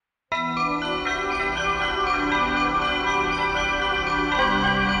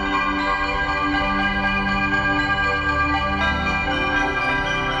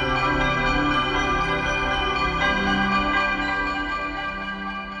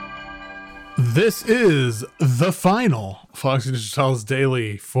This is the final Foxy Digitalis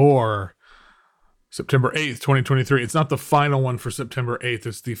Daily for September 8th, 2023. It's not the final one for September 8th.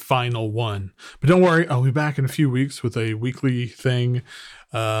 It's the final one. But don't worry, I'll be back in a few weeks with a weekly thing.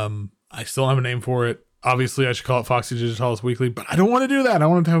 I still have a name for it. Obviously, I should call it Foxy Digitalis Weekly, but I don't want to do that. I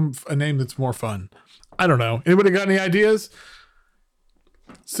want to have a name that's more fun. I don't know. Anybody got any ideas?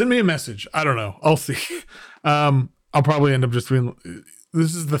 Send me a message. I don't know. I'll see. I'll probably end up just being...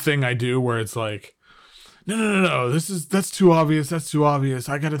 This is the thing I do where it's like, no. That's too obvious. That's too obvious.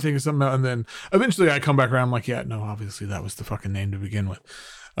 I got to think of something else. And then eventually I come back around. I'm like, yeah, no, obviously that was the fucking name to begin with.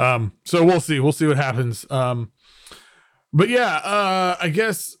 So we'll see. We'll see what happens. But yeah, I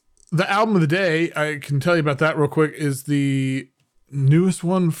guess the album of the day, I can tell you about that real quick, is the newest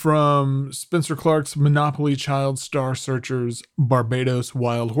one from Spencer Clark's Monopoly Child Star Searchers, Barbados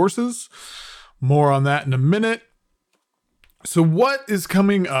Wild Horses. More on that in a minute. So what is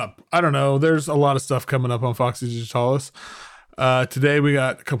coming up? I don't know. There's a lot of stuff coming up on Foxy Digitalis. Today we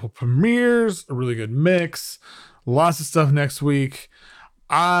got a couple premieres, a really good mix, lots of stuff next week.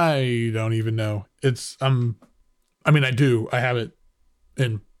 I don't even know. I do. I have it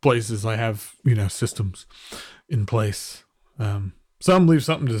in places. I have, systems in place. Some leave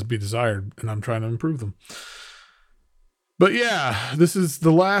something to be desired, and I'm trying to improve them. But yeah, this is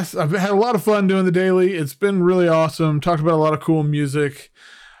the last. I've had a lot of fun doing the daily. It's been really awesome. Talked about a lot of cool music.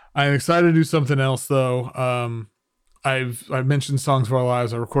 I'm excited to do something else though. I've mentioned Songs of Our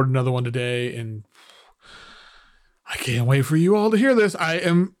Lives. I recorded another one today, and I can't wait for you all to hear this. I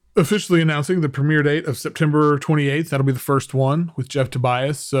am officially announcing the premiere date of September 28th. That'll be the first one with Jeff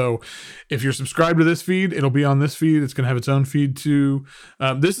Tobias. So if you're subscribed to this feed, it'll be on this feed. It's going to have its own feed too.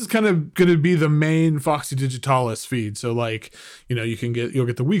 This is kind of going to be the main Foxy Digitalis feed. So you'll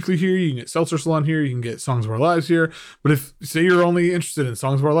get the weekly here. You can get Seltzer Salon here. You can get Songs of Our Lives here. But if say you're only interested in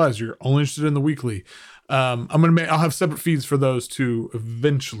Songs of Our Lives, you're only interested in the weekly. I'll have separate feeds for those two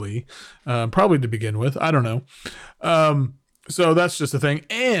eventually, probably to begin with. I don't know. So that's just a thing.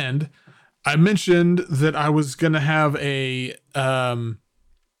 And I mentioned that I was going to have a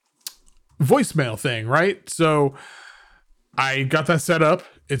voicemail thing, right? So I got that set up.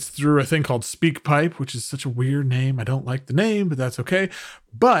 It's through a thing called SpeakPipe, which is such a weird name. I don't like the name, but that's okay.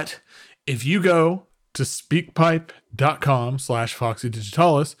 But if you go to speakpipe.com/Foxy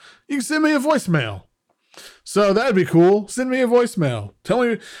Digitalis, you can send me a voicemail. So that'd be cool. Send me a voicemail. Tell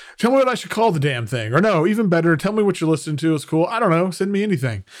me what I should call the damn thing. Or no, even better, tell me what you're listening to is cool. I don't know. Send me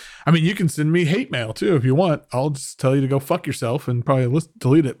anything. I mean, you can send me hate mail too if you want. I'll just tell you to go fuck yourself and probably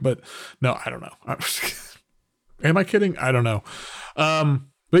delete it. But no, I don't know. Am I kidding? I don't know.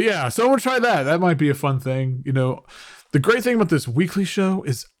 But yeah, so we'll try that. That might be a fun thing. The great thing about this weekly show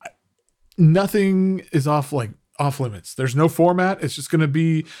is nothing is off limits. There's no format. It's just going to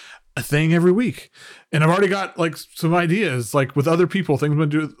be a thing every week. And I've already got some ideas, with other people, things I'm going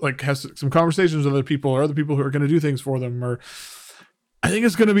to do, have some conversations with other people or other people who are going to do things for them. Or I think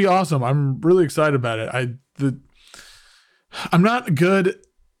it's going to be awesome. I'm really excited about it. I'm not good.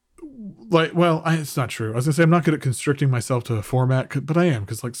 It's not true. I was gonna say I'm not good at constricting myself to a format, but I am,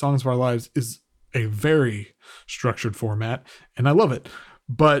 because Songs of Our Lives is a very structured format and I love it,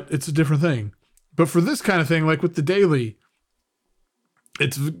 but it's a different thing. But for this kind of thing, with the daily,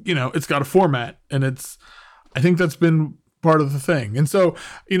 it's, it's got a format, and I think that's been part of the thing. And so,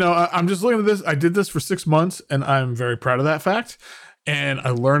 I'm just looking at this. I did this for 6 months, and I'm very proud of that fact. And I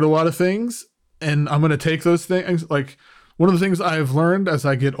learned a lot of things, and I'm going to take those things. One of the things I've learned as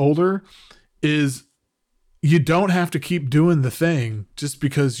I get older is you don't have to keep doing the thing just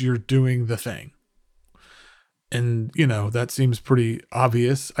because you're doing the thing. And, that seems pretty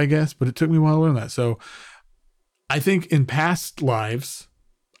obvious, I guess, but it took me a while to learn that. So I think in past lives,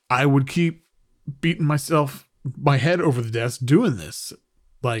 I would keep beating my head over the desk doing this,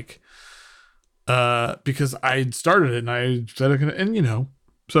 because I started it and I said it, and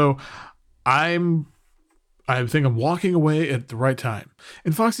so I think I'm walking away at the right time.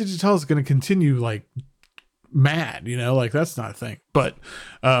 And Foxy Digitalis is going to continue mad, that's not a thing. But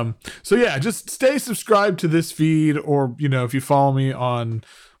so yeah, just stay subscribed to this feed, or if you follow me on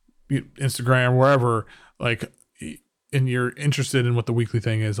Instagram, wherever, and you're interested in what the weekly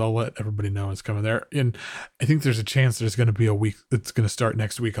thing is, I'll let everybody know it's coming there. And I think there's a chance there's going to be a week that's going to start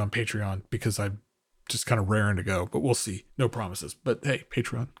next week on Patreon, because I'm just kind of raring to go, but we'll see. No promises. But hey,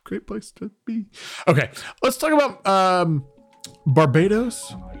 Patreon, great place to be. Okay, let's talk about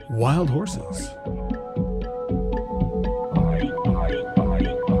Barbados Wild Horses.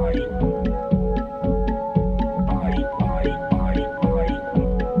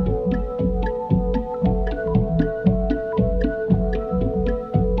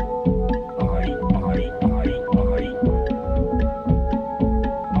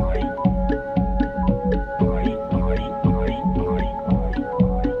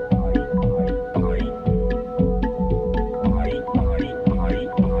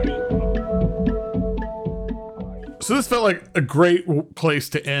 So this felt like a great place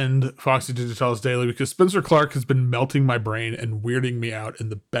to end Foxy Digitalis Daily, because Spencer Clark has been melting my brain and weirding me out in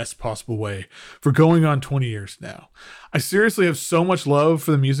the best possible way for going on 20 years now. I seriously have so much love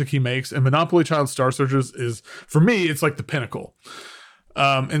for the music he makes, and Monopoly Child Star Searchers is, for me, it's like the pinnacle.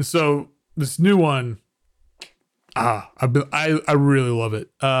 And so this new one, I really love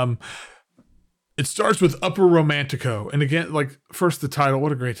it. It starts with Upper Romantico. And again, like, first the title,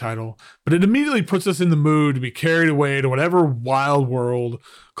 what a great title. But it immediately puts us in the mood to be carried away to whatever wild world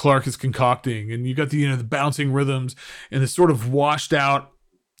Clark is concocting. And you got the bouncing rhythms and this sort of washed out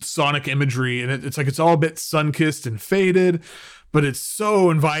sonic imagery. And it's like, it's all a bit sun-kissed and faded, but it's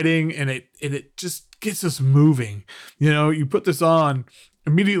so inviting, and it just gets us moving. You put this on,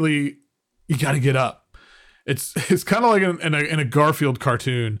 immediately you got to get up. It's kind of like in a Garfield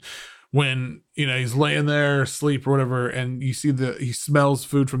cartoon, when he's laying there asleep or whatever, and you see he smells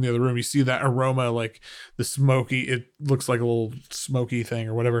food from the other room. You see that aroma, like the smoky, it looks like a little smoky thing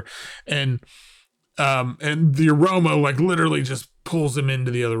or whatever, and the aroma like literally just pulls him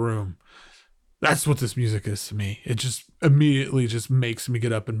into the other room. That's what this music is to me. It just immediately just makes me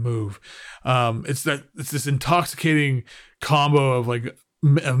get up and move. It's this intoxicating combo of like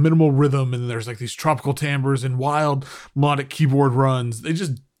a minimal rhythm, and there's like these tropical timbres and wild melodic keyboard runs. They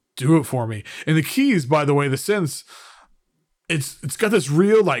just do it for me. And the keys, by the way, the synths, it's got this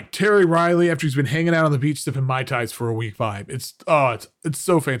real like Terry Riley after he's been hanging out on the beach sipping Mai Tais for a week vibe. It's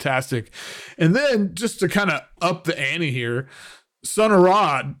so fantastic. And then just to kind of up the ante here, Son of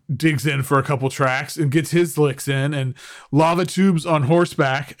Ra digs in for a couple tracks and gets his licks in, and Lava Tubes on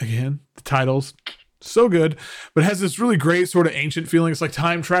Horseback, again, the titles, so good, but has this really great sort of ancient feeling. It's like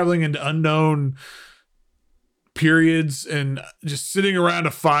time traveling into unknown periods and just sitting around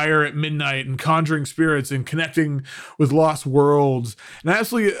a fire at midnight and conjuring spirits and connecting with lost worlds. And I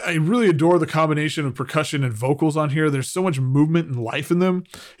really adore the combination of percussion and vocals on here. There's so much movement and life in them.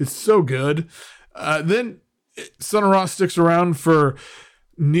 It's so good. Then Son of Ra sticks around for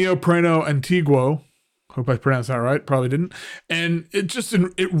Neopreno Antiguo. Hope I pronounced that right. Probably didn't. And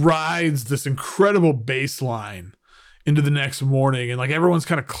it rides this incredible bass line into the next morning. And like everyone's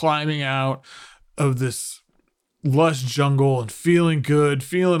kind of climbing out of this lush jungle and feeling good,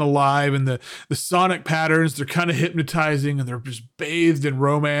 feeling alive, and the sonic patterns, they're kind of hypnotizing, and they're just bathed in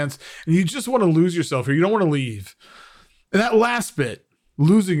romance, and you just want to lose yourself here. You don't want to leave. And that last bit,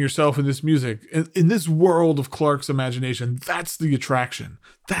 losing yourself in this music, in this world of Clark's imagination, that's the attraction.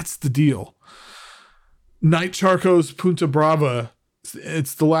 That's the deal. Night Charco's Punta Brava,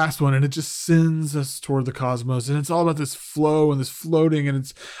 it's the last one, and it just sends us toward the cosmos, and it's all about this flow and this floating, and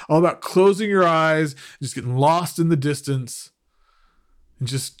it's all about closing your eyes, just getting lost in the distance, and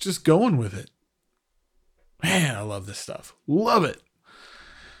just going with it. Man, I love this stuff. Love it.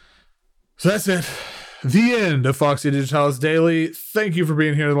 So that's it. The end of Foxy Digitalis Daily. Thank you for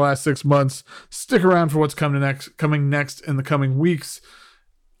being here the last 6 months. Stick around for what's coming next in the coming weeks.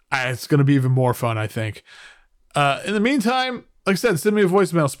 It's going to be even more fun, I think. In the meantime, like I said, send me a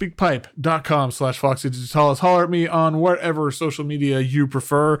voicemail, speakpipe.com/FoxyDigitalis. Holler at me on whatever social media you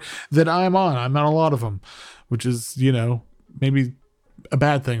prefer that I'm on. I'm on a lot of them, which is, maybe a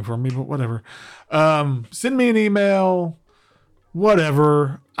bad thing for me, but whatever. Send me an email,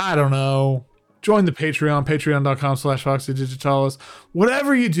 whatever. I don't know. Join the Patreon, patreon.com/FoxyDigitalis.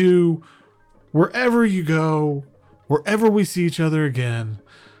 Whatever you do, wherever you go, wherever we see each other again,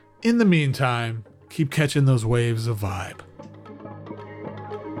 in the meantime, keep catching those waves of vibe.